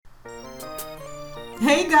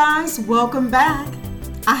Hey guys, welcome back.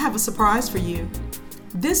 I have a surprise for you.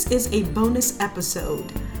 This is a bonus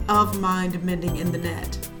episode of Mind Mending in the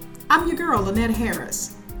Net. I'm your girl, Lynette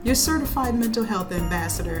Harris, your certified mental health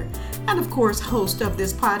ambassador, and of course, host of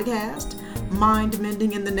this podcast, Mind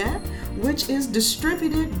Mending in the Net, which is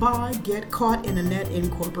distributed by Get Caught in the Net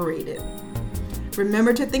Incorporated.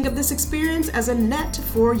 Remember to think of this experience as a net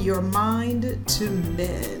for your mind to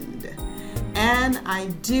mend. And I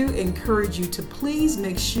do encourage you to please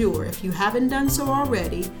make sure, if you haven't done so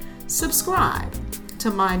already, subscribe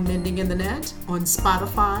to Mind Mending in the Net on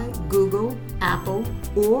Spotify, Google, Apple,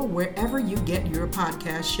 or wherever you get your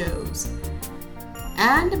podcast shows.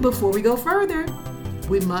 And before we go further,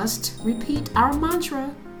 we must repeat our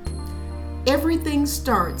mantra. Everything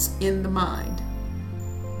starts in the mind.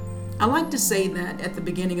 I like to say that at the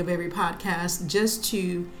beginning of every podcast just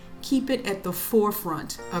to keep it at the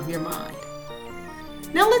forefront of your mind.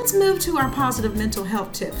 Now let's move to our positive mental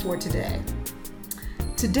health tip for today.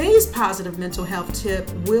 Today's positive mental health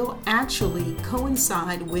tip will actually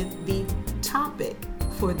coincide with the topic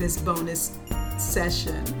for this bonus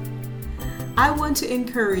session. I want to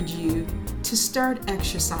encourage you to start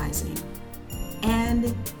exercising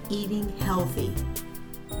and eating healthy.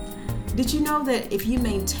 Did you know that if you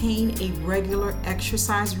maintain a regular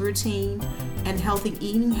exercise routine and healthy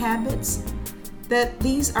eating habits, that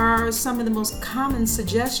these are some of the most common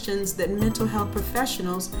suggestions that mental health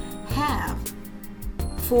professionals have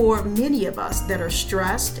for many of us that are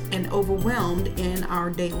stressed and overwhelmed in our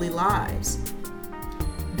daily lives.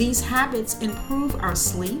 These habits improve our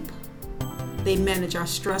sleep, they manage our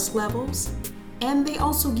stress levels, and they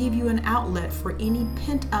also give you an outlet for any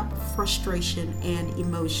pent-up frustration and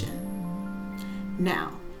emotion.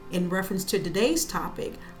 Now, in reference to today's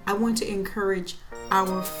topic, I want to encourage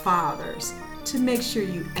our fathers to make sure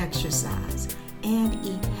you exercise and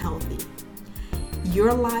eat healthy.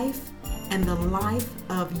 Your life and the life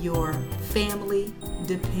of your family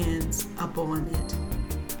depends upon it.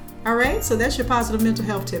 All right, so that's your positive mental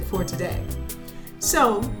health tip for today.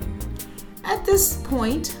 So, at this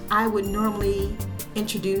point, I would normally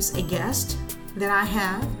introduce a guest that I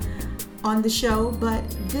have on the show, but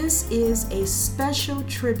this is a special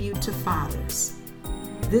tribute to fathers.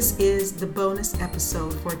 This is the bonus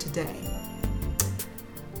episode for today.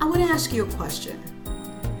 I want to ask you a question.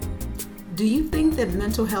 Do you think that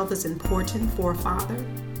mental health is important for a father?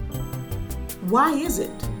 Why is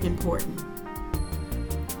it important?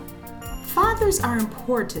 Fathers are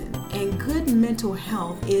important, and good mental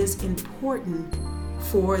health is important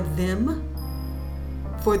for them,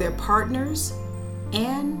 for their partners,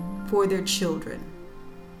 and for their children.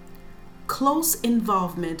 Close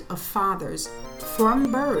involvement of fathers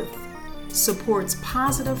from birth supports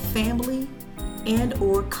positive family and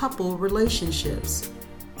or couple relationships.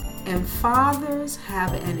 And fathers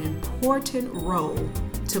have an important role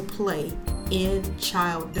to play in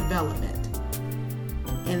child development.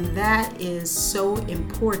 And that is so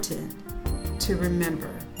important to remember.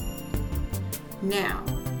 Now,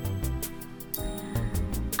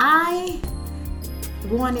 I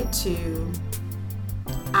wanted to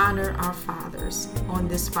honor our fathers on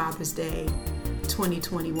this Father's Day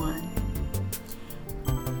 2021.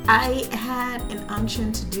 I had an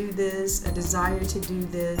unction to do this, a desire to do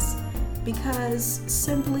this, because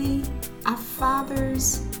simply our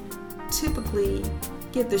fathers typically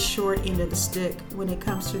get the short end of the stick when it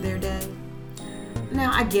comes to their day.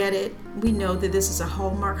 Now, I get it. We know that this is a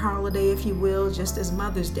Hallmark holiday, if you will, just as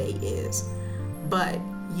Mother's Day is. But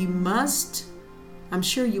you must, I'm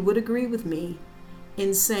sure you would agree with me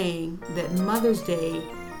in saying that Mother's Day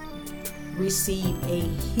received a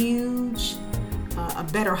huge a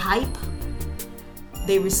better hype.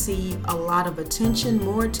 They receive a lot of attention,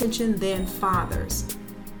 more attention than fathers.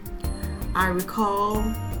 I recall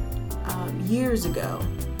years ago,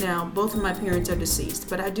 now both of my parents are deceased,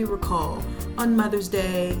 but I do recall on Mother's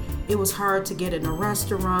Day, it was hard to get in a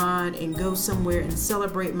restaurant and go somewhere and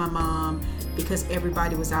celebrate my mom because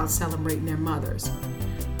everybody was out celebrating their mothers.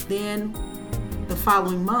 Then the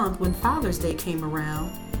following month, when Father's Day came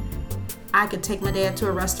around, I could take my dad to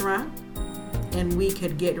a restaurant and we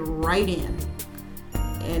could get right in.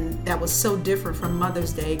 And that was so different from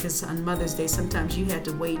Mother's Day, because on Mother's Day, sometimes you had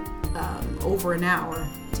to wait over an hour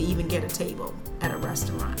to even get a table at a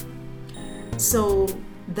restaurant. So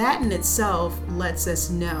that in itself lets us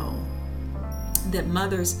know that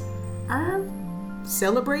mothers are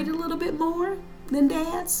celebrated a little bit more than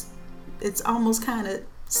dads. It's almost kind of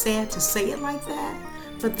sad to say it like that,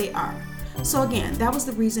 but they are. So again, that was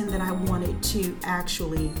the reason that I wanted to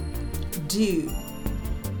actually do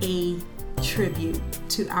a tribute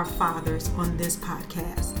to our fathers on this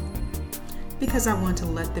podcast. because I want to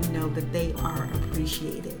let them know that they are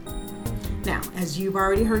appreciated. Now, as you've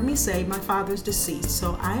already heard me say, my father's deceased,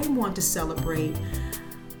 so I want to celebrate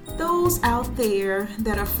those out there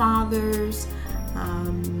that are fathers.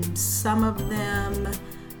 Some of them,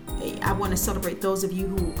 I want to celebrate those of you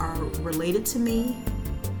who are related to me.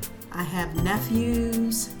 I have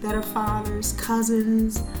nephews that are fathers,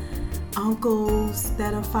 cousins, uncles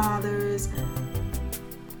that are fathers.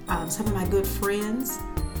 Some of my good friends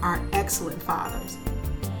are excellent fathers.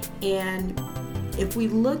 And if we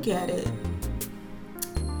look at it,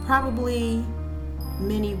 probably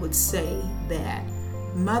many would say that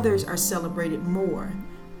mothers are celebrated more.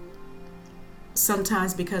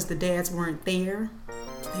 Sometimes because the dads weren't there,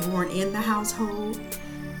 they weren't in the household.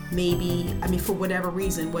 Maybe, for whatever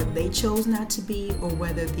reason, whether they chose not to be or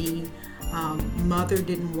whether the mother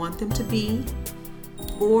didn't want them to be,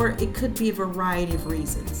 or it could be a variety of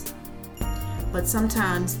reasons. But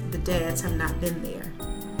sometimes the dads have not been there.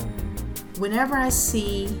 Whenever I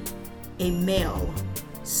see a male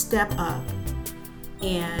step up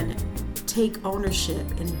and take ownership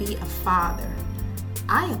and be a father,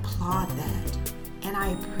 I applaud that and I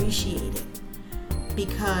appreciate it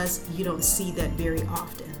because you don't see that very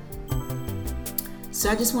often. So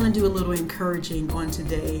I just want to do a little encouraging on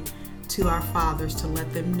today to our fathers to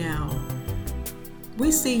let them know we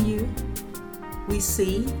see you. We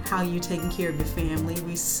see how you're taking care of your family.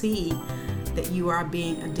 We see that you are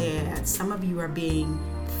being a dad. Some of you are being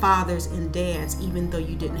fathers and dads even though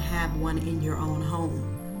you didn't have one in your own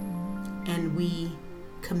home. And we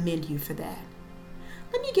commend you for that.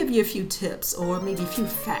 Let me give you a few tips, or maybe a few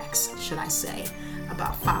facts, should I say,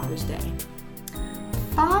 about Father's Day.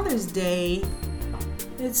 Father's Day,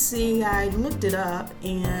 let's see, I looked it up,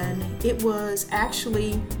 and it was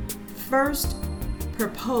actually first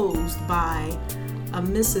proposed by a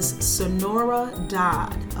Mrs. Sonora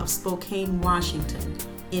Dodd of Spokane, Washington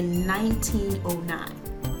in 1909.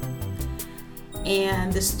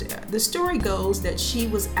 And the story goes that she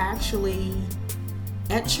was actually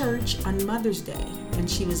at church on Mother's Day, and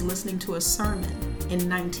she was listening to a sermon in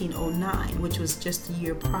 1909, which was just a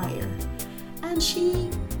year prior. And she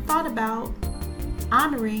thought about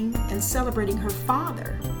honoring and celebrating her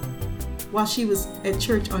father while she was at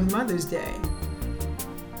church on Mother's Day.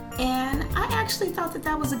 And I actually thought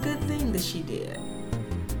that was a good thing that she did.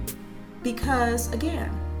 Because,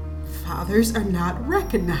 again, fathers are not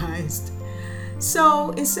recognized.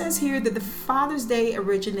 So it says here that the Father's Day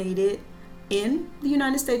originated in the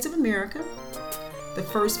United States of America. The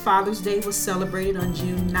first Father's Day was celebrated on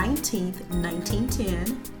June 19th,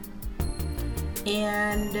 1910.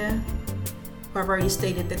 And I've already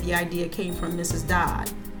stated that the idea came from Mrs.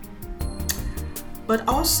 Dodd. But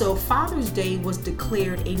also, Father's Day was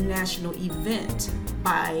declared a national event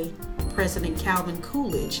by President Calvin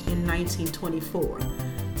Coolidge in 1924.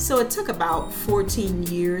 So it took about 14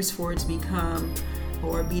 years for it to become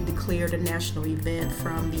or be declared a national event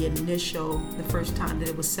from the first time that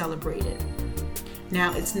it was celebrated.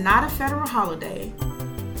 Now, it's not a federal holiday,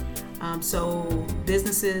 so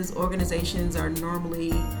businesses, organizations are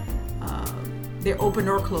normally, they're open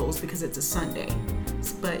or closed because it's a Sunday,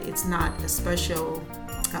 but it's not a special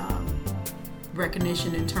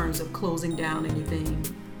recognition in terms of closing down anything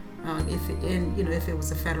if it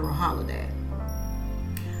was a federal holiday.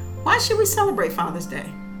 Why should we celebrate Father's Day?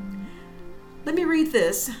 Let me read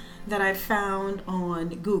this that I found on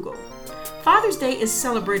Google. Father's Day is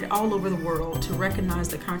celebrated all over the world to recognize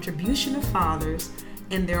the contribution of fathers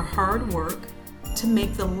and their hard work to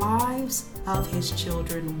make the lives of his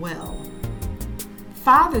children well.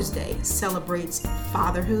 Father's Day celebrates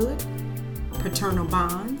fatherhood, paternal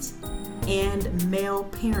bonds, and male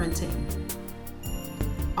parenting.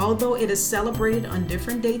 Although it is celebrated on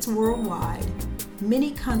different dates worldwide,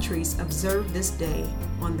 many countries observe this day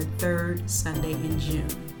on the third Sunday in June.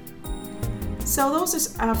 So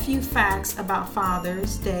those are a few facts about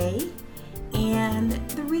Father's Day and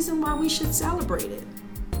the reason why we should celebrate it.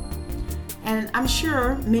 And I'm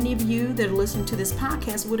sure many of you that are listening to this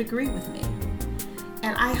podcast would agree with me.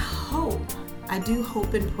 And I do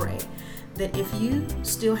hope and pray that if you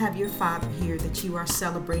still have your father here, that you are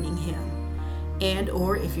celebrating him. And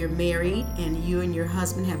or if you're married and you and your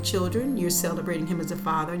husband have children, you're celebrating him as a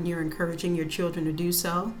father and you're encouraging your children to do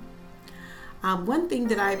so. One thing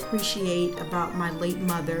that I appreciate about my late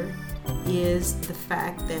mother is the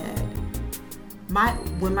fact that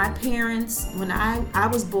when I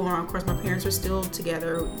was born, of course my parents were still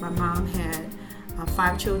together. My mom had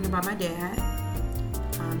 5 children by my dad.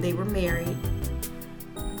 They were married.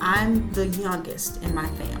 I'm the youngest in my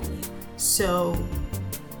family. So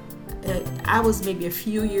I was maybe a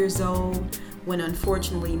few years old when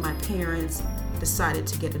unfortunately my parents decided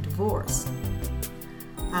to get a divorce.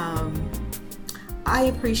 I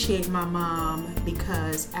appreciate my mom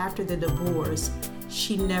because after the divorce,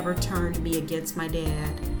 she never turned me against my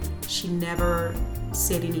dad. She never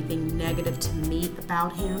said anything negative to me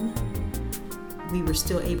about him. We were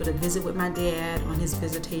still able to visit with my dad on his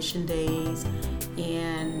visitation days.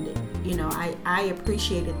 And, I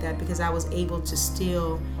appreciated that because I was able to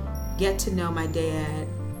still get to know my dad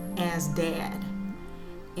as dad.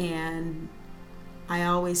 And I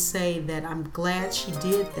always say that I'm glad she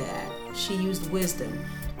did that. She used wisdom.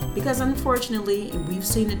 Because unfortunately, and we've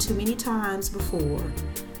seen it too many times before,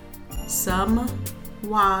 some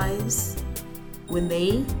wives, when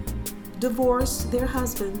they divorce their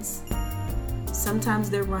husbands, sometimes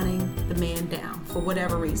they're running the man down for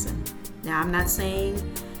whatever reason. Now, I'm not saying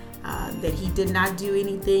that he did not do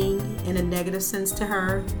anything in a negative sense to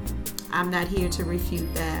her. I'm not here to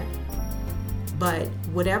refute that. But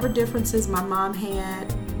whatever differences my mom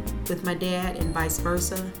had with my dad and vice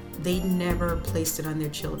versa, they never placed it on their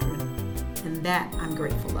children. And that I'm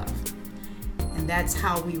grateful of. And that's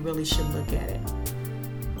how we really should look at it.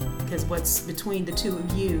 Because what's between the two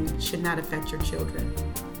of you should not affect your children.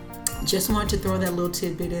 Just wanted to throw that little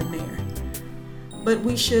tidbit in there. But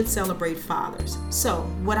we should celebrate fathers. So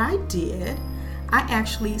what I did, I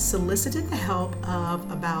actually solicited the help of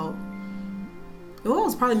it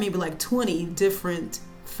was probably maybe like 20 different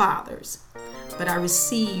fathers. But I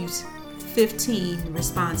received 15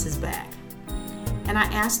 responses back. And I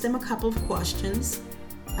asked them a couple of questions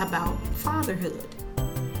about fatherhood.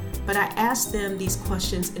 But I asked them these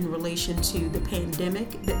questions in relation to the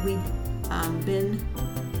pandemic that we've been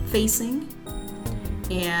facing,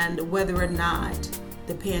 and whether or not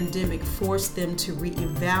the pandemic forced them to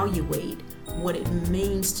reevaluate what it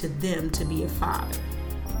means to them to be a father.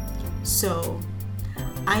 So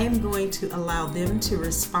I am going to allow them to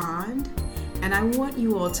respond, and I want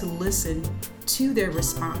you all to listen to their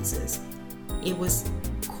responses. It was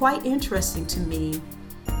quite interesting to me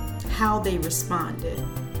how they responded.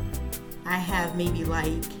 I have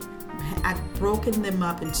I've broken them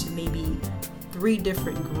up into maybe 3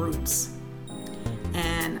 different groups.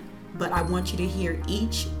 But I want you to hear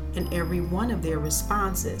each and every one of their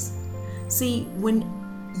responses. See, when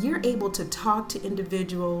you're able to talk to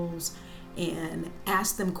individuals and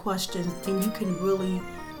ask them questions, then you can really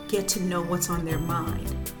get to know what's on their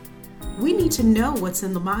mind. We need to know what's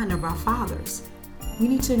in the mind of our fathers. We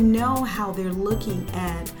need to know how they're looking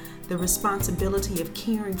at the responsibility of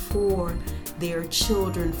caring for their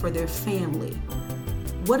children, for their family.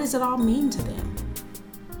 What does it all mean to them?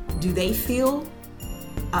 Do they feel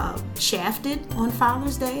shafted on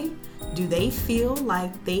Father's Day? Do they feel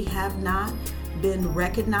like they have not been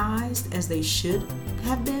recognized as they should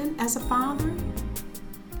have been as a father?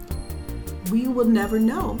 We will never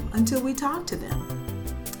know until we talk to them.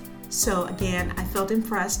 So again, I felt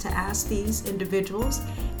impressed to ask these individuals,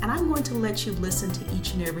 and I'm going to let you listen to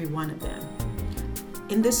each and every one of them.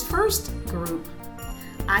 In this first group,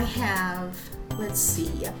 I have,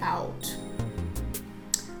 about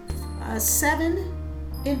 7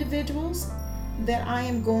 individuals that I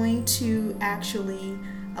am going to actually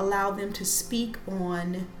allow them to speak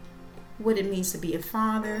on what it means to be a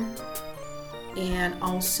father, and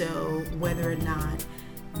also whether or not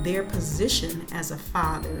their position as a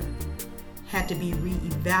father had to be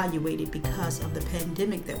reevaluated because of the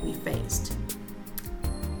pandemic that we faced.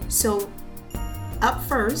 So up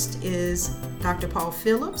first is Dr. Paul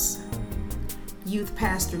Phillips, Youth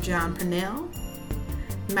Pastor John Purnell,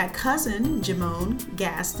 my cousin Jamone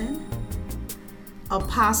Gaston,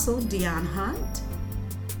 Apostle Dion Hunt,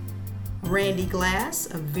 Randy Glass,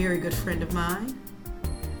 a very good friend of mine,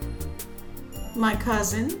 my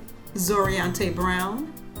cousin Zoriante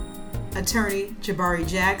Brown, attorney Jabari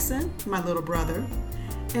Jackson, my little brother,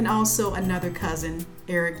 and also another cousin,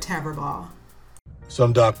 Eric Taberball. So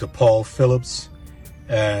I'm Dr. Paul Phillips,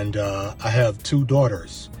 and I have 2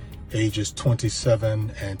 daughters, ages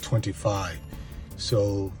 27 and 25.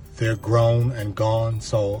 So they're grown and gone,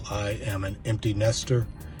 so I am an empty nester.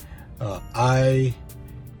 I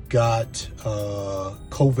got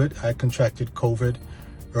COVID. I contracted COVID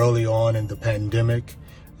early on in the pandemic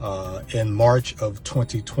in March of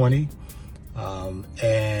 2020.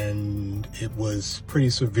 And it was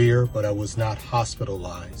pretty severe, but I was not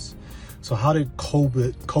hospitalized. So how did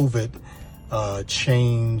COVID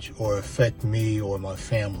change or affect me or my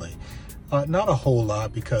family? Not a whole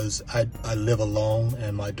lot, because I live alone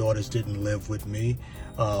and my daughters didn't live with me.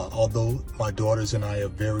 Although my daughters and I are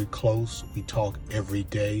very close, we talk every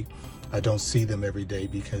day. I don't see them every day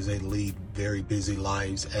because they lead very busy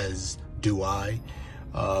lives, as do I.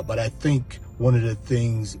 But I think one of the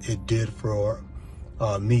things it did for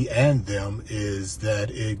me and them is that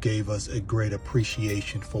it gave us a great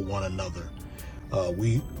appreciation for one another.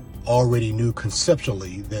 We already knew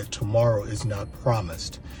conceptually that tomorrow is not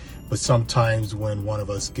promised, but sometimes when one of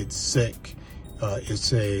us gets sick,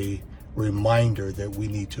 it's a reminder that we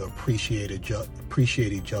need to appreciate each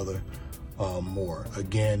other more.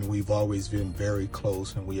 Again, we've always been very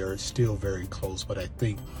close, and we are still very close, but I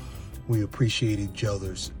think we appreciate each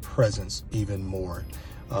other's presence even more.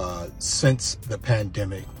 Since the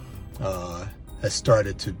pandemic has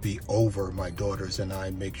started to be over, my daughters and I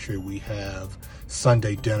make sure we have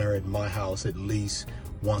Sunday dinner at my house at least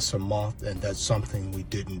once a month, and that's something we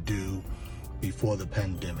didn't do before the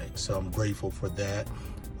pandemic. So I'm grateful for that.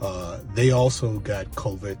 They also got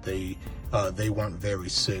COVID. They weren't very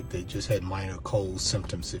sick. They just had minor cold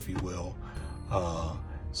symptoms, if you will.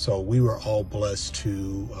 So we were all blessed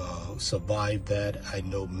to survive that. I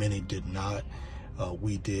know many did not.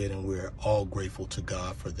 We did, and we're all grateful to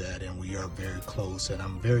God for that, and we are very close. And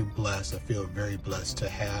I'm very blessed. I feel very blessed to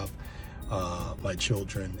have my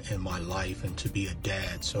children in my life and to be a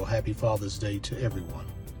dad. So happy Father's Day to everyone.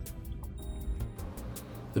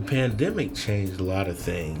 The pandemic changed a lot of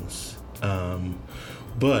things,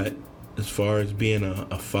 but as far as being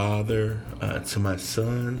a father to my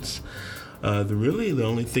sons, the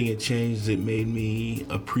only thing it changed, it made me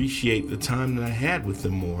appreciate the time that I had with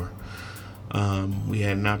them more. We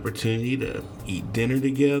had an opportunity to eat dinner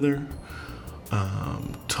together,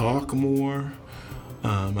 talk more.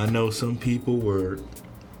 I know some people were,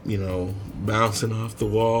 bouncing off the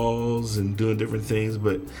walls and doing different things,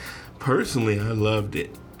 but personally, I loved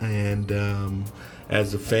it. And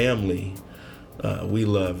as a family, we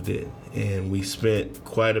loved it. And we spent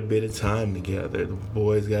quite a bit of time together. The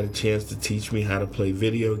boys got a chance to teach me how to play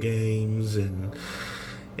video games. And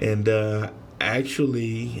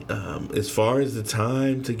actually, as far as the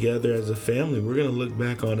time together as a family, we're going to look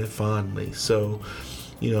back on it fondly. So,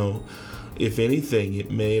 if anything, it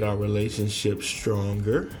made our relationship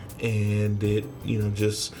stronger. And it,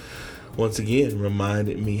 just once again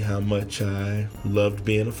reminded me how much I loved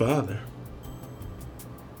being a father.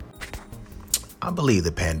 I believe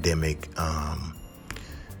the pandemic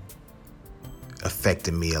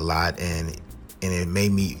affected me a lot, and it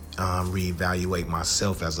made me reevaluate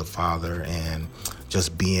myself as a father and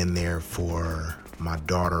just being there for my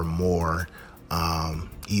daughter more,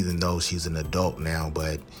 even though she's an adult now.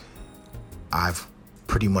 But I've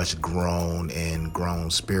pretty much grown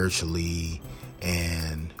spiritually,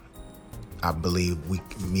 and I believe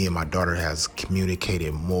me and my daughter has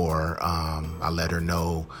communicated more. I let her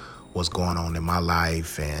know what's going on in my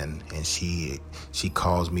life, and she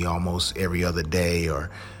calls me almost every other day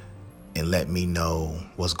and let me know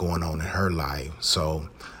what's going on in her life. So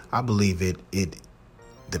I believe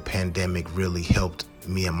the pandemic really helped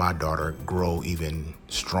me and my daughter grow even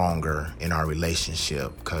stronger in our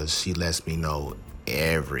relationship, because she lets me know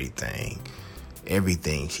everything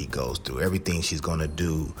she goes through, everything she's going to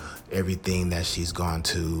do, everything that she's going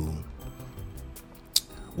to,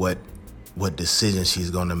 what decisions she's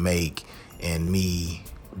going to make, and me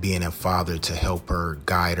being a father to help her,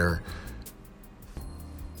 guide her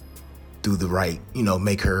through the right,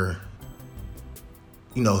 make her,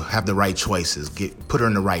 have the right choices, put her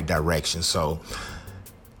in the right direction. So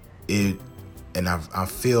I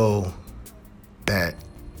feel that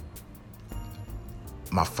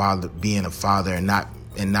my father, being a father and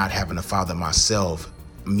not having a father myself,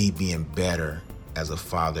 me being better as a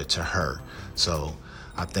father to her. So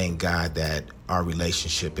I thank God that our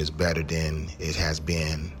relationship is better than it has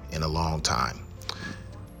been in a long time.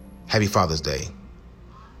 Happy Father's Day.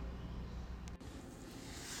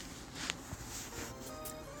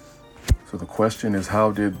 So the question is,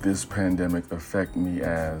 how did this pandemic affect me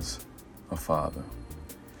as a father?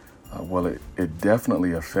 Well, it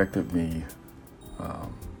definitely affected me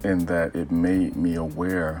in that it made me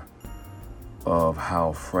aware of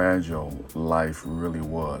how fragile life really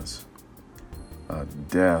was.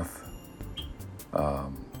 Death,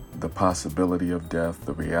 the possibility of death,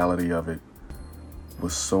 the reality of it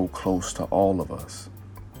was so close to all of us.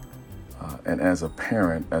 And as a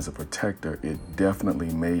parent, as a protector, it definitely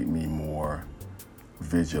made me more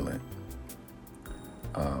vigilant.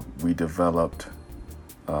 We developed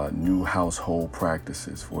new household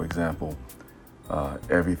practices. For example,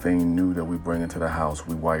 everything new that we bring into the house,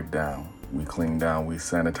 we wipe down, we clean down, we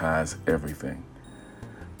sanitize everything.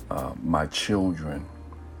 My children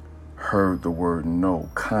heard the word no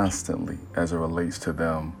constantly as it relates to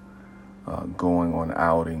them going on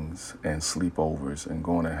outings and sleepovers and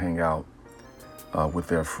going to hang out with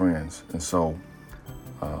their friends. And so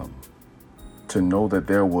to know that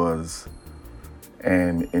there was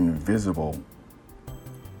an invisible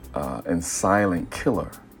and silent killer,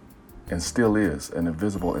 and still is an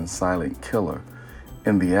invisible and silent killer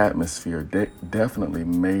in the atmosphere, definitely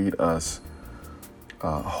made us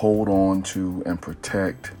hold on to and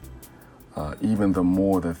protect even the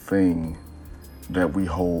more the thing that we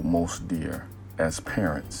hold most dear as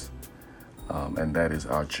parents, and that is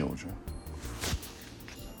our children.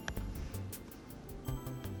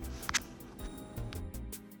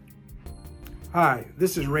 Hi,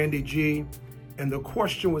 this is Randy G, and the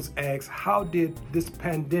question was asked, how did this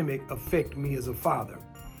pandemic affect me as a father?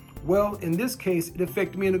 Well, in this case, it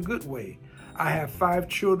affected me in a good way. I have 5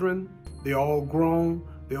 children. They're all grown.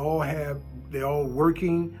 They're all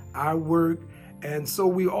working. I work. And so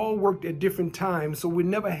we all worked at different times, so we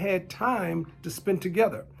never had time to spend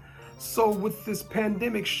together. So with this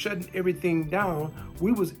pandemic shutting everything down,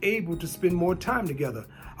 we was able to spend more time together.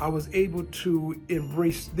 I was able to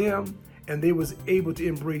embrace them, and they was able to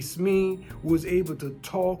embrace me. We was able to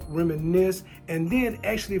talk, reminisce, and then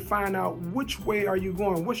actually find out which way are you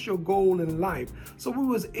going, what's your goal in life. So we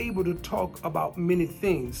was able to talk about many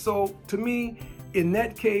things. So to me, in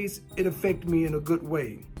that case, it affected me in a good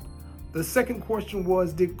way. The second question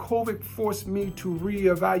was, did COVID force me to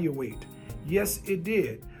reevaluate? Yes, it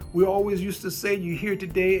did. We always used to say you're here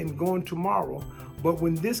today and gone tomorrow, but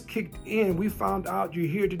when this kicked in, we found out you're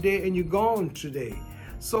here today and you're gone today.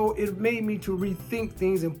 So it made me to rethink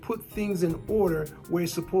things and put things in order where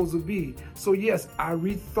it's supposed to be. So yes, I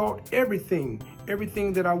rethought everything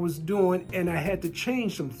that I was doing, and I had to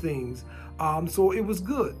change some things. So it was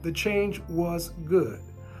good. The change was good.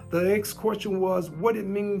 The next question was what it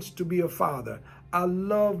means to be a father. I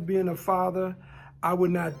love being a father. I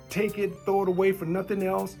would not take it, throw it away for nothing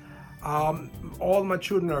else. All my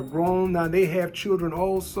children are grown now. They have children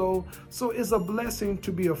also. So it's a blessing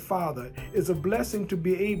to be a father. It's a blessing to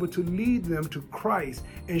be able to lead them to Christ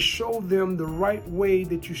and show them the right way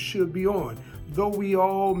that you should be on. Though we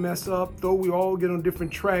all mess up, though we all get on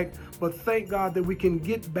different track, but thank God that we can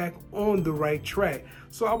get back on the right track.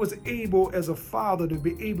 So I was able as a father to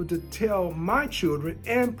be able to tell my children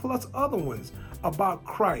and plus other ones about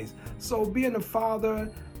Christ. So being a father,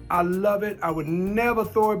 I love it. I would never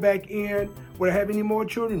throw it back in. Would I have any more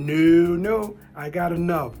children? No, I got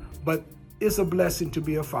enough. But it's a blessing to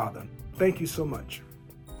be a father. Thank you so much.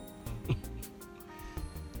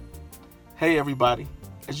 Hey everybody,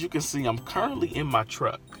 as you can see, I'm currently in my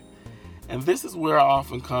truck. And this is where I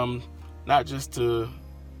often come, not just to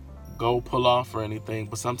go pull off or anything,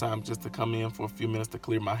 but sometimes just to come in for a few minutes to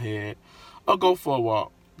clear my head or go for a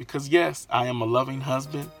walk. Because yes, I am a loving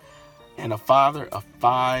husband and a father of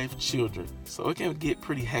 5 children. So it can get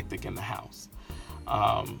pretty hectic in the house.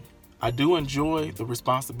 I do enjoy the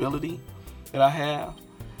responsibility that I have.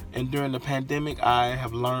 And during the pandemic, I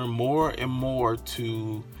have learned more and more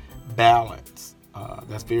to balance.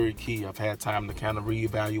 That's very key. I've had time to kind of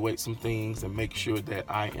reevaluate some things and make sure that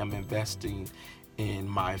I am investing in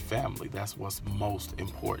my family. That's what's most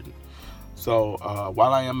important. So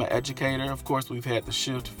while I am an educator, of course, we've had to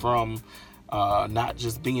shift from not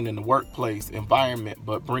just being in the workplace environment,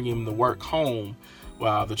 but bringing the work home.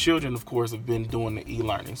 While the children, of course, have been doing the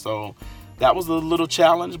e-learning. So that was a little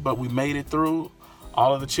challenge, but we made it through.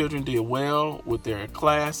 All of the children did well with their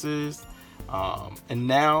classes. And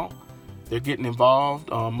now they're getting involved.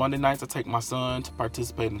 Monday nights, I take my son to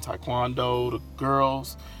participate in Taekwondo. The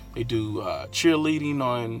girls, they do cheerleading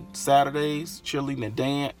on Saturdays, cheerleading and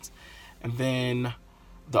dance. And then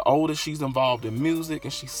the oldest, she's involved in music,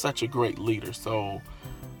 and she's such a great leader. So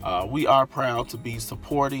we are proud to be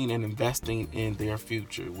supporting and investing in their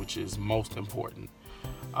future, which is most important.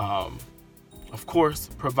 Of course,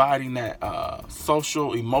 providing that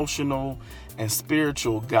social, emotional, and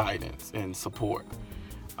spiritual guidance and support.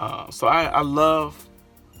 So I love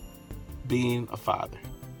being a father.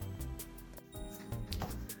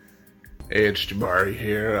 Hey, it's Jabari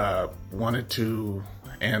here. Wanted to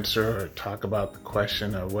answer or talk about the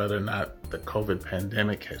question of whether or not the COVID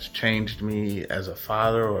pandemic has changed me as a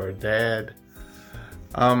father or a dad.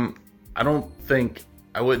 I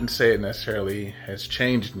wouldn't say it necessarily has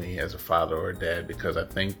changed me as a father or a dad, because I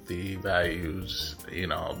think the values,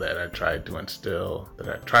 that I try to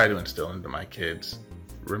instill into my kids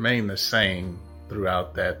remain the same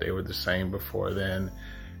throughout that. They were the same before then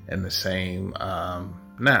and the same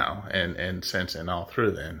now and since and all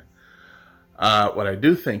through then. What I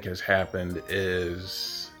do think has happened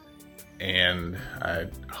is, and I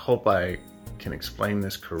hope I can explain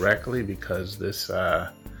this correctly, because this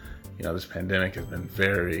pandemic has been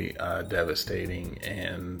very devastating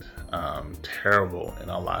and terrible in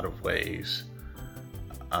a lot of ways.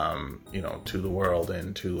 to the world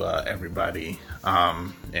and to everybody.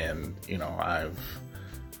 And,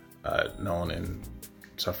 I've known and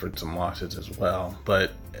suffered some losses as well.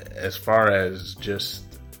 But as far as just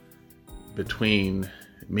between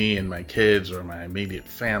me and my kids or my immediate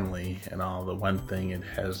family and all, the one thing it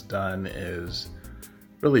has done is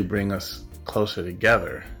really bring us closer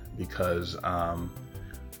together, because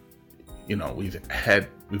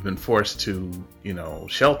we've been forced to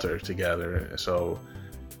shelter together, so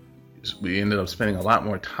we ended up spending a lot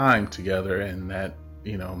more time together, and that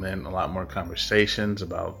meant a lot more conversations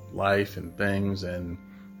about life and things. And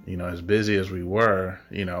as busy as we were,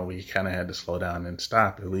 we kind of had to slow down and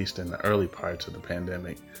stop, at least in the early parts of the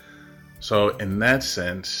pandemic. So in that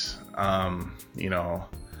sense, I'll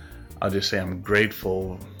just say I'm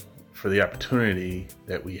grateful for the opportunity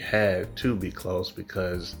that we had to be close,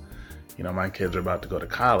 because my kids are about to go to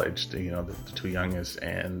college, the two youngest,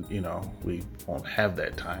 and we won't have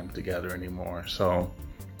that time together anymore. So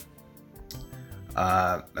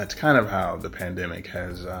that's kind of how the pandemic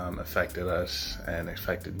has affected us and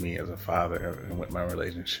affected me as a father, and with my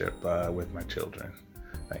relationship with my children.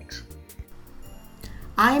 Thanks.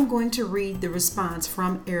 I am going to read the response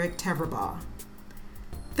from Eric Teverbaugh.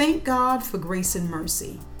 Thank God for grace and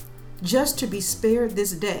mercy. Just to be spared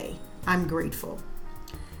this day, I'm grateful.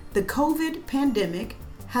 The COVID pandemic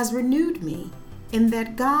has renewed me in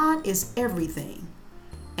that God is everything,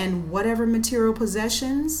 and whatever material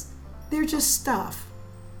possessions, they're just stuff.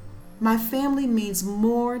 My family means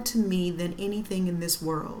more to me than anything in this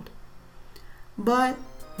world. But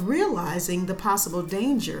realizing the possible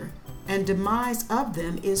danger and demise of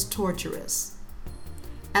them is torturous.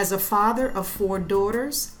 As a father of 4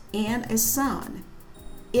 daughters and a son,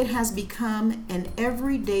 it has become an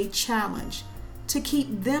everyday challenge to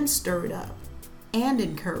keep them stirred up and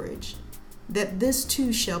encouraged that this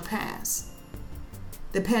too shall pass.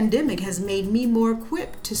 The pandemic has made me more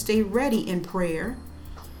equipped to stay ready in prayer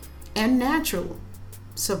and natural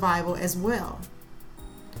survival as well.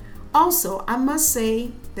 Also, I must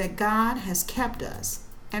say that God has kept us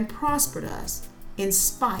and prospered us in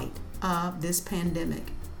spite of this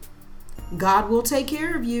pandemic. God will take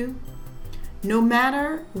care of you. No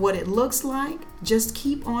matter what it looks like, just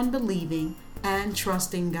keep on believing and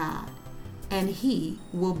trusting God, and He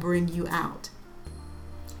will bring you out.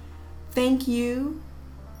 Thank you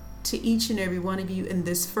to each and every one of you in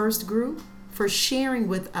this first group for sharing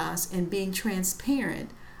with us and being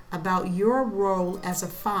transparent about your role as a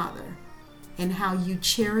father and how you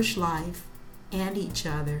cherish life and each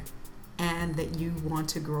other, and that you want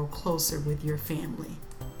to grow closer with your family.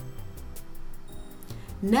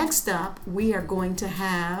 Next up, we are going to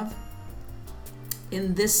have,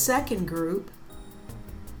 in this second group,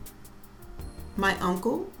 my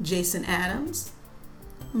uncle, Jason Adams,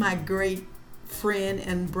 my great friend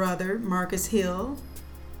and brother, Marcus Hill,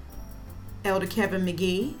 Elder Kevin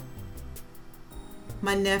McGee,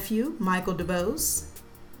 my nephew, Michael DeBose,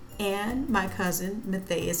 and my cousin,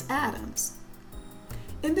 Matthias Adams.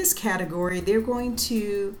 In this category, they're going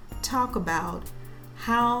to talk about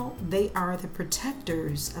how they are the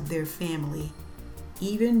protectors of their family,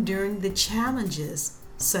 even during the challenges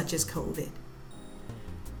such as COVID,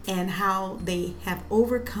 and how they have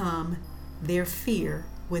overcome their fear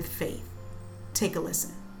with faith. Take a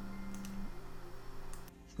listen.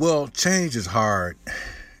 Well, change is hard,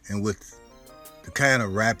 and with the kind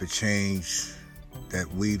of rapid change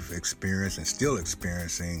that we've experienced and still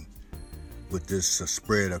experiencing with this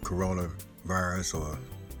spread of coronavirus, or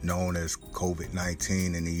known as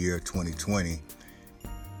COVID-19 in the year 2020,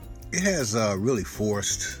 it has really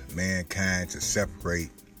forced mankind to separate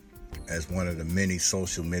as one of the many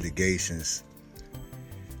social mitigations.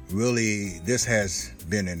 Really, this has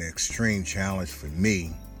been an extreme challenge for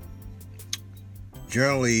me.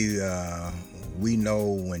 Generally, we know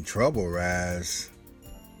when trouble arises,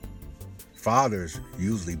 fathers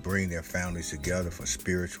usually bring their families together for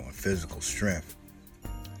spiritual and physical strength.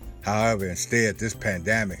 However, instead, this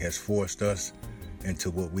pandemic has forced us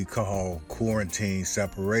into what we call quarantine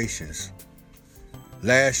separations.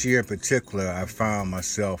 Last year in particular, I found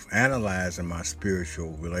myself analyzing my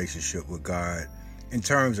spiritual relationship with God in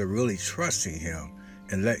terms of really trusting Him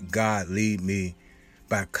and let God lead me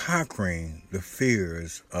by conquering the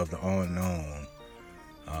fears of the unknown.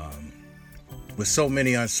 With so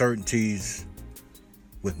many uncertainties,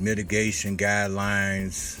 with mitigation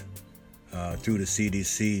guidelines through the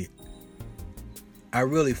CDC, I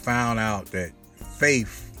really found out that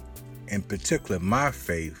faith, in particular my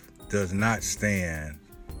faith, does not stand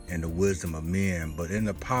in the wisdom of men, but in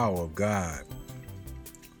the power of God.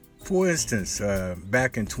 For instance,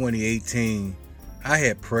 back in 2018, I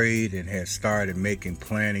had prayed and had started making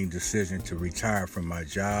planning decisions to retire from my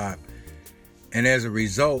job. And as a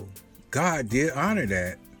result, God did honor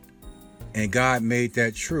that. And God made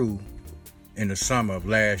that true in the summer of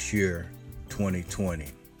last year, 2020.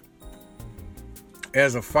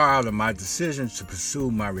 As a father, my decision to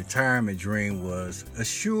pursue my retirement dream was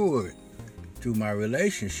assured through my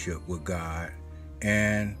relationship with God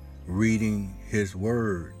and reading His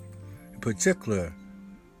Word. In particular,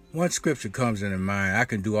 one scripture comes into mind: I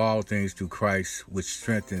can do all things through Christ, which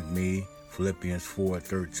strengthens me, Philippians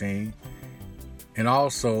 4:13. And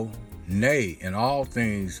also, nay, in all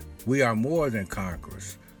things we are more than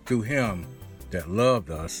conquerors through Him that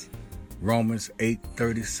loved us, Romans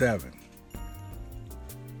 8:37.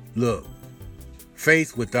 Look,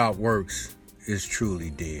 faith without works is truly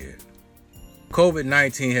dead.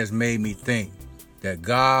 COVID-19 has made me think that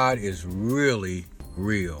God is really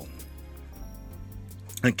real.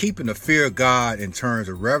 And keeping the fear of God in terms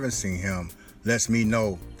of reverencing Him lets me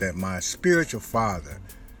know that my spiritual father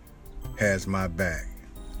has my back.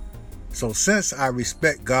 So since I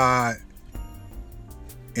respect God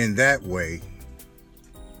in that way,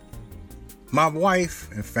 my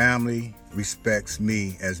wife and family respects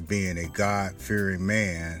me as being a God-fearing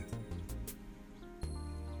man.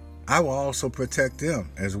 I will also protect them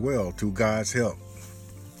as well through God's help.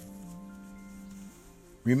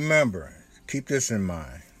 Remember, keep this in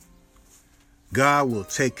mind. God will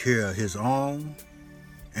take care of His own,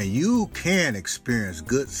 and you can experience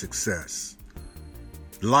good success,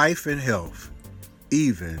 life, and health,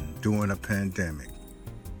 even during a pandemic.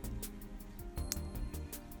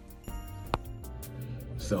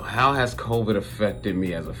 So how has COVID affected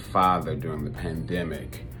me as a father during the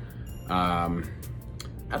pandemic?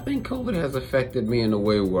 I think COVID has affected me in a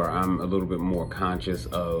way where I'm a little bit more conscious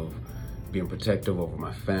of being protective over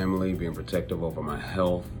my family, being protective over my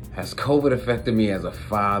health. Has COVID affected me as a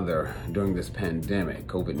father during this pandemic,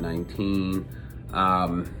 COVID-19?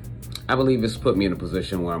 I believe it's put me in a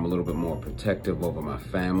position where I'm a little bit more protective over my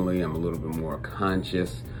family. I'm a little bit more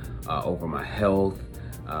conscious over my health,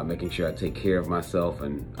 making sure I take care of myself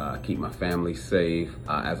and keep my family safe.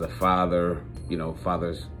 As a father, you know,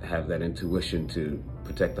 fathers have that intuition to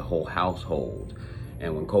protect the whole household.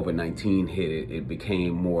 And when COVID-19 hit, it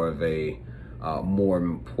became more of a more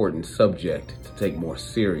important subject to take more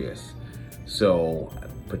serious. So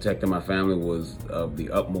protecting my family was of the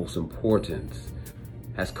utmost importance.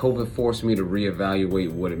 Has COVID forced me to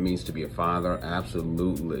reevaluate what it means to be a father?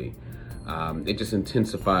 Absolutely. It just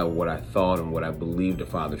intensified what I thought and what I believed a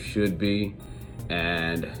father should be.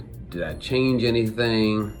 And did I change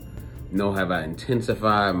anything? No. Have I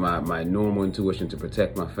intensified my normal intuition to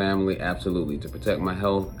protect my family? Absolutely. To protect my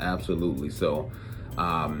health? Absolutely. So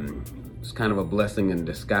it's kind of a blessing in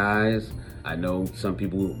disguise. I know some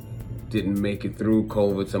people didn't make it through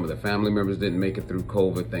COVID. Some of the family members didn't make it through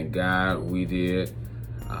COVID. Thank God we did.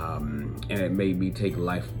 And it made me take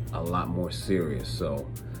life a lot more serious. So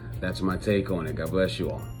that's my take on it. God bless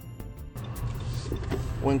you all.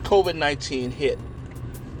 When COVID-19 hit,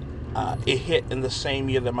 it hit in the same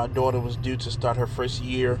year that my daughter was due to start her first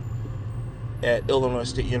year at Illinois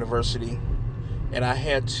State University. And I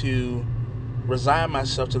had to resign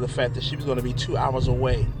myself to the fact that she was going to be 2 hours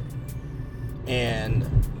away. And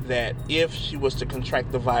that if she was to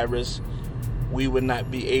contract the virus, we would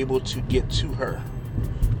not be able to get to her.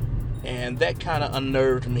 And that kind of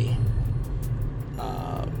unnerved me.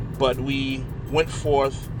 But we went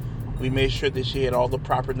forth. We made sure that she had all the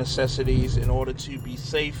proper necessities in order to be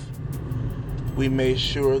safe. We made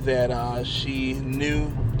sure that she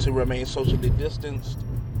knew to remain socially distanced.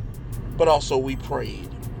 But also we prayed.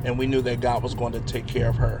 And we knew that God was going to take care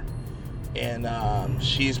of her. And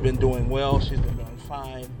she's been doing well. She's been doing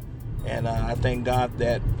fine. And I thank God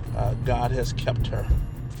that God has kept her.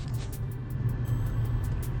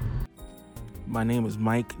 My name is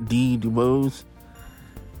Mike D. DuBose.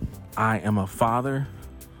 I am a father,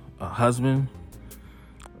 a husband.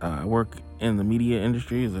 I work in the media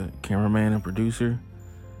industry as a cameraman and producer.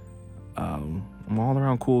 I'm an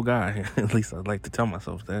all-around cool guy. At least I'd like to tell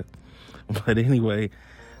myself that. But anyway,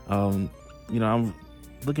 I'm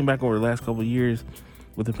looking back over the last couple of years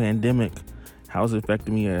with the pandemic. How has it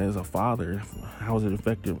affected me as a father? How has it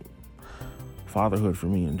affected fatherhood for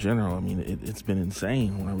me in general? I mean, it's been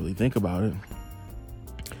insane when I really think about it.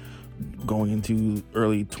 Going into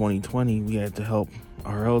early 2020, we had to help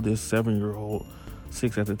our eldest 7-year-old,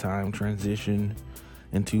 6 at the time, transition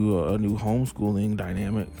into a new homeschooling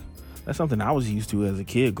dynamic. That's something I was used to as a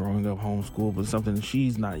kid growing up homeschooled, but something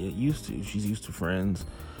she's not yet used to. She's used to friends,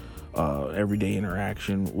 everyday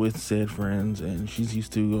interaction with said friends, and she's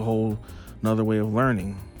used to a whole another way of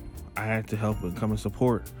learning. I had to help and come and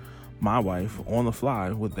support my wife on the fly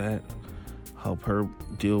with that, help her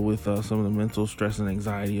deal with some of the mental stress and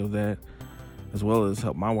anxiety of that, as well as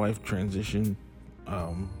help my wife transition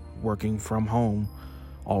working from home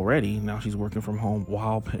already. Now she's working from home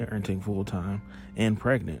while parenting full time and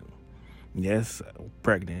pregnant. Yes,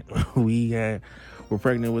 pregnant. We're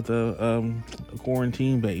pregnant with a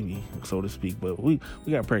quarantine baby, so to speak. But we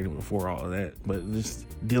got pregnant before all of that. But just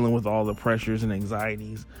dealing with all the pressures and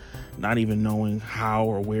anxieties, not even knowing how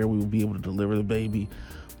or where we would be able to deliver the baby,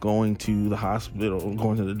 going to the hospital,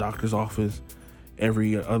 going to the doctor's office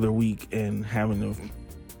every other week, and having to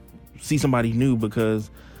see somebody new because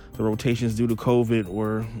the rotations due to COVID,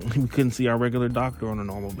 or we couldn't see our regular doctor on a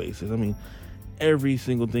normal basis. I mean, every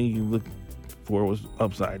single thing you look for was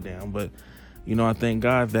upside down. But, you know, I thank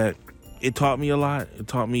God that it taught me a lot. It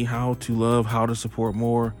taught me how to love, how to support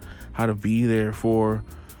more, how to be there for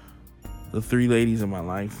the three ladies in my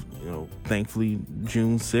life. You know, thankfully,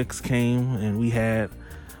 June 6th came and we had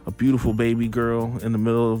a beautiful baby girl in the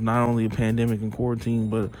middle of not only a pandemic and quarantine,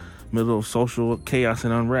 but middle of social chaos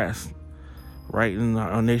and unrest, right in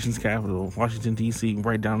our nation's capital, Washington, D.C.,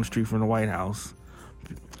 right down the street from the White House.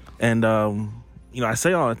 And, you know, I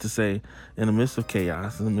say all that to say, in the midst of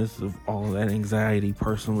chaos, in the midst of all of that anxiety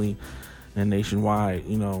personally and nationwide,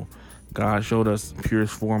 you know, God showed us the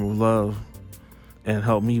purest form of love and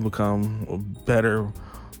helped me become a better,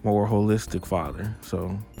 more holistic father.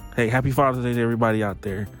 So, hey, happy Father's Day to everybody out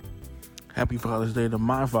there. Happy Father's Day to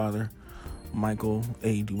my father, Michael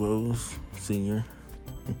A. DuBose, Sr.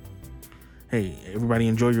 Hey, everybody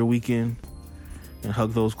enjoy your weekend and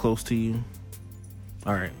hug those close to you.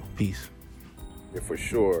 All right, peace. Yeah, for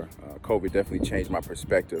sure. COVID definitely changed my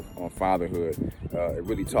perspective on fatherhood. It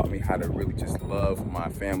really taught me how to really just love my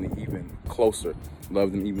family even closer,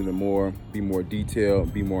 love them even more, be more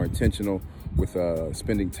detailed, be more intentional with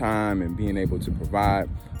spending time and being able to provide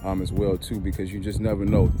as well too, because you just never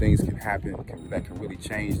know, things can happen that can really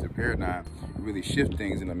change the paradigm, really shift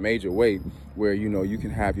things in a major way, where, you know, you can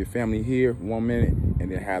have your family here 1 minute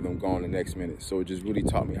and then have them gone the next minute. So it just really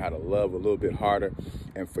taught me how to love a little bit harder,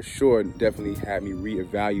 and for sure definitely had me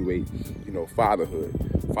reevaluate, you know,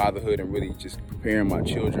 fatherhood and really just preparing my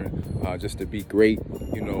children just to be great,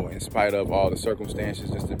 you know, in spite of all the circumstances,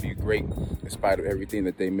 just to be great in spite of everything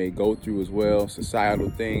that they may go through as well, societal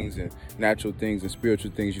things and natural things and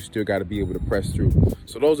spiritual things. You still got to be able to press through.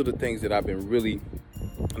 So those are the things that I've been really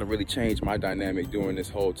changed my dynamic during this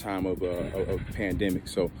whole time of pandemic.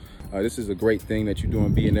 So this is a great thing that you're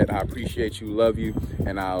doing, being that I appreciate you, love you,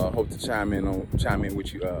 and I'll hope to chime in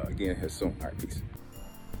with you again here soon. All right, peace.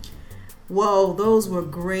 Whoa, those were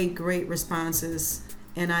great responses.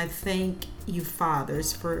 And I thank you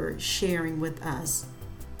fathers for sharing with us.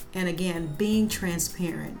 And again, being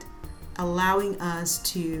transparent, allowing us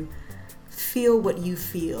to feel what you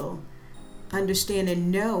feel, understand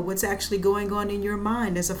and know what's actually going on in your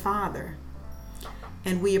mind as a father.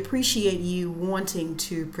 And we appreciate you wanting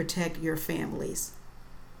to protect your families.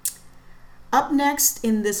 Up next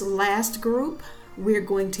in this last group, we're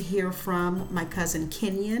going to hear from my cousin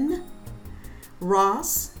Kenyon,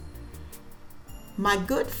 Ross, my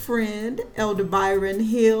good friend Elder Byron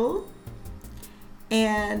Hill,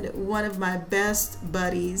 and one of my best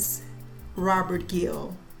buddies, Robert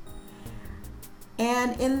Gill.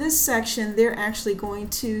 And in this section, they're actually going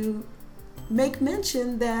to make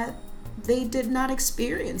mention that they did not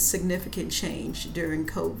experience significant change during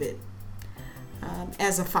COVID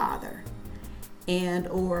as a father, and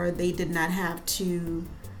or they did not have to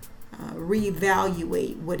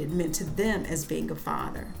reevaluate what it meant to them as being a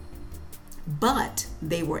father. But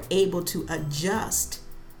they were able to adjust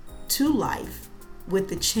to life with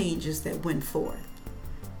the changes that went forth.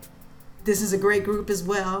 This is a great group as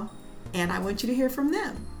well, and I want you to hear from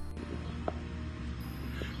them.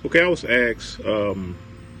 Okay, I was asked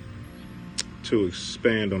to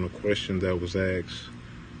expand on a question that was asked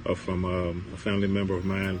from a family member of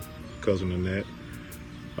mine, cousin Annette.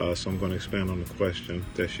 So I'm going to expand on the question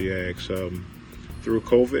that she asked. Through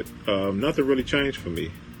COVID, nothing really changed for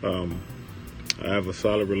me. I have a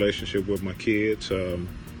solid relationship with my kids.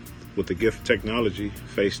 With the gift of technology,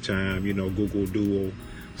 FaceTime, Google Duo,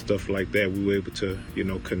 stuff like that, we were able to,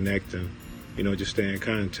 connect and, just stay in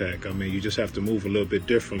contact. I mean, you just have to move a little bit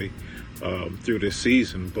differently through this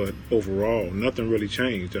season, but overall, nothing really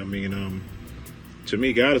changed. I mean, to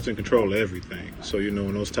me, God is in control of everything. So,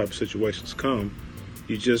 when those type of situations come,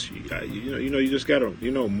 you just gotta,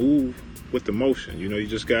 move with the motion. You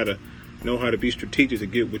just gotta know how to be strategic to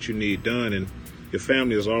get what you need done, and your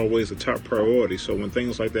family is always a top priority. So when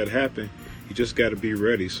things like that happen, you just got to be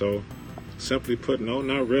ready. So simply put, no,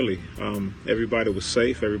 not really. Everybody was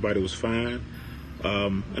safe. Everybody was fine.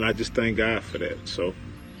 And I just thank God for that. So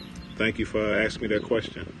thank you for asking me that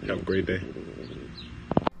question. Have a great day.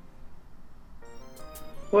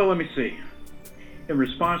 Well, let me see. In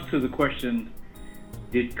response to the question,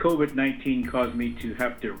 did COVID-19 cause me to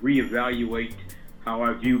have to reevaluate how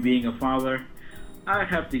I view being a father? I'd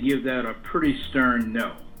have to give that a pretty stern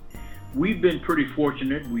no. We've been pretty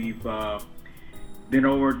fortunate. We've been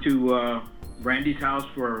over to Randy's house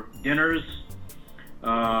for dinners.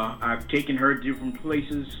 I've taken her to different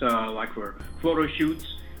places, like for photo shoots.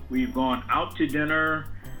 We've gone out to dinner.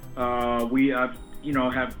 We have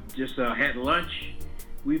just had lunch.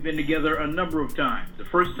 We've been together a number of times. The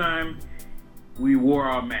first time, we wore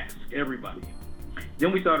our masks, everybody.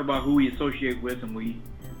 Then we thought about who we associate with, and we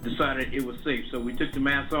decided it was safe, so we took the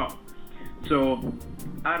mask off. So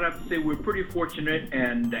I'd have to say we're pretty fortunate,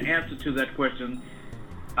 and the answer to that question,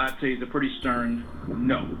 I'd say is a pretty stern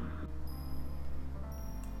no.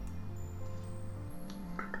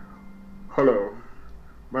 Hello,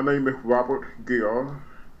 my name is Robert Gill.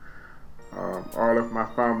 All of my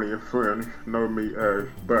family and friends know me as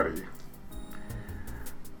Buddy.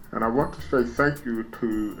 And I want to say thank you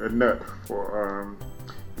to Annette for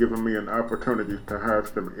giving me an opportunity to have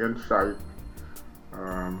some insight,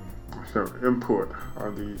 some input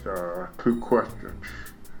on these two questions.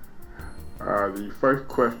 The first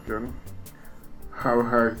question, how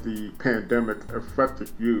has the pandemic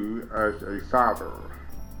affected you as a father?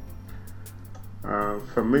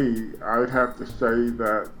 For me, I'd have to say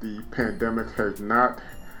that the pandemic has not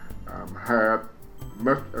had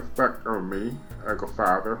much effect on me as a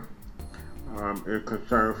father in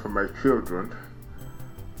concern for my children.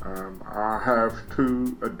 I have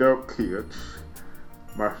two adult kids.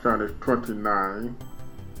 My son is 29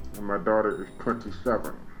 and my daughter is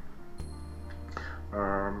 27.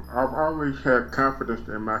 I've always had confidence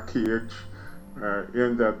in my kids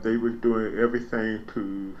in that they were doing everything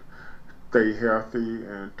to stay healthy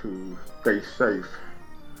and to stay safe.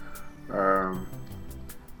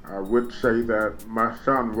 I would say that my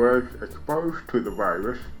son was exposed to the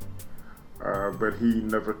virus, but he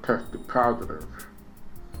never tested positive.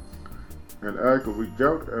 And as a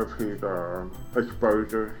result of his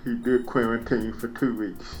exposure, he did quarantine for 2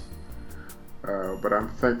 weeks. But I'm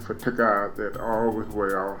thankful to God that all was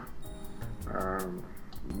well.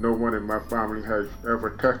 No one in my family has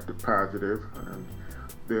ever tested positive, and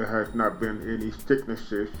there has not been any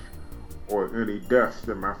sicknesses or any deaths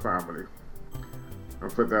in my family.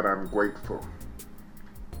 And for that, I'm grateful.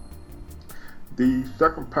 The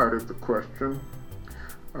second part of the question,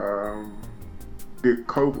 did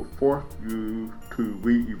COVID force you to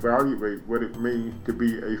reevaluate what it means to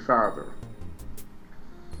be a father?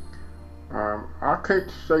 I can't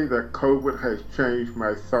say that COVID has changed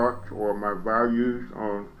my thoughts or my values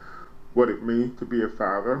on what it means to be a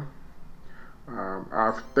father.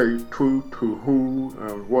 I've stayed true to who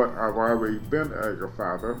and what I've always been as a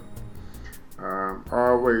father.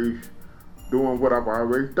 Always doing what I've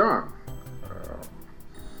always done.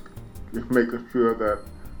 Just making sure that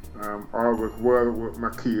I'm always well with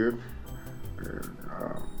my kids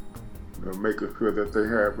and making sure that they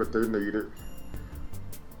have what they needed.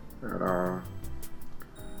 And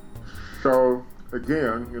so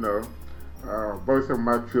again, both of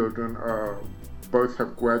my children both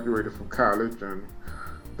have graduated from college and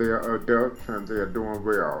they are adults and they are doing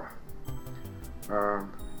well.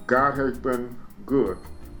 God has been good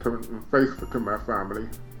and faithful to my family.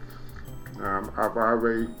 I've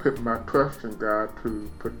always put my trust in God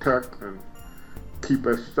to protect and keep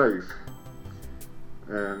us safe.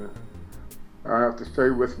 And I have to say,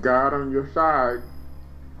 with God on your side,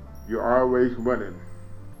 you're always winning.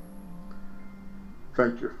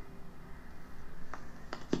 Thank you.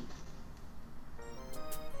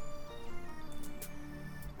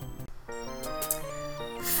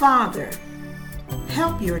 Father,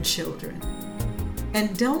 help your children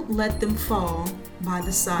and don't let them fall by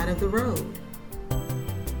the side of the road.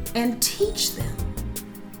 And teach them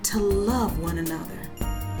to love one another,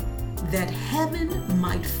 that heaven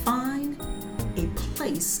might find a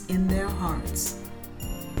place in their hearts.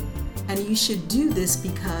 And you should do this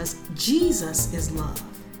because Jesus is love.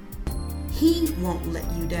 He won't let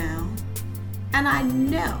you down. And I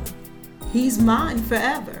know He's mine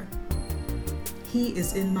forever. He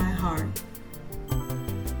is in my heart.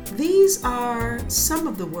 These are some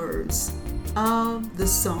of the words of the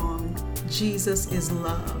song, Jesus is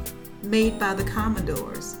Love, made by the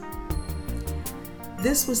Commodores.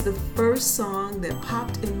 This was the first song that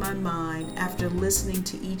popped in my mind after listening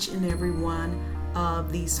to each and every one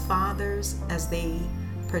of these fathers as they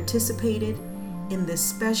participated in this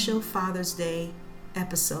special Father's Day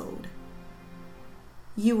episode.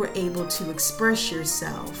 You were able to express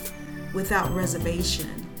yourself without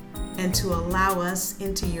reservation and to allow us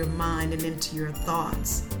into your mind and into your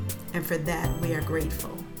thoughts. And for that, we are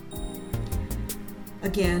grateful.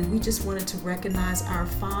 Again, we just wanted to recognize our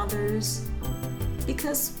fathers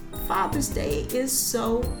because Father's Day is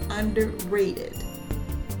so underrated.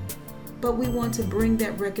 But we want to bring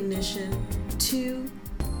that recognition to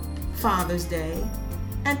Father's Day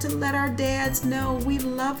and to let our dads know we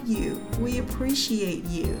love you, we appreciate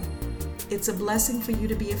you. It's a blessing for you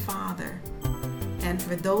to be a father. And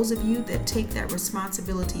for those of you that take that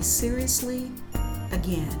responsibility seriously,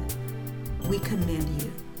 again, we commend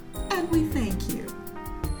you and we thank you.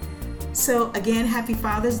 So again, happy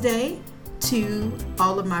Father's Day to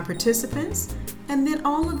all of my participants and then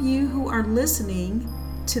all of you who are listening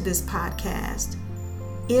to this podcast.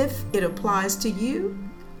 If it applies to you,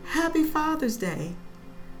 happy Father's Day.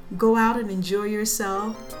 Go out and enjoy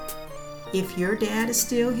yourself. If your dad is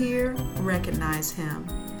still here, recognize him.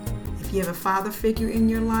 If you have a father figure in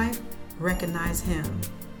your life, recognize him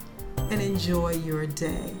and enjoy your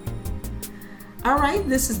day. All right,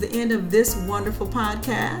 this is the end of this wonderful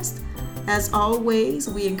podcast. As always,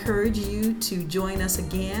 we encourage you to join us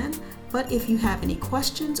again. But if you have any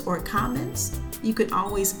questions or comments, you can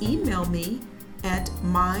always email me at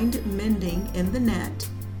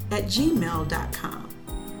mindmendinginthenet@gmail.com.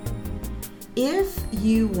 If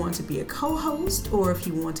you want to be a co-host or if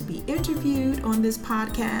you want to be interviewed on this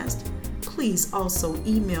podcast, please also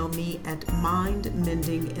email me at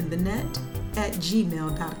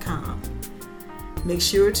mindmendinginthenet@gmail.com. Make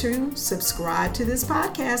sure to subscribe to this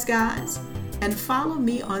podcast, guys, and follow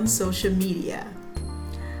me on social media.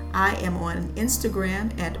 I am on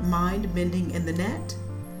Instagram at mindmendinginthenet,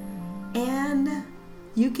 and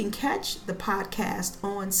you can catch the podcast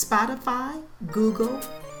on Spotify, Google,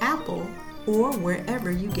 Apple, or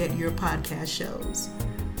wherever you get your podcast shows.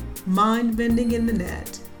 Mind Mending in the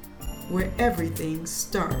Net, where everything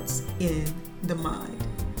starts in the mind.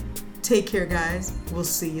 Take care, guys. We'll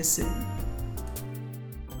see you soon.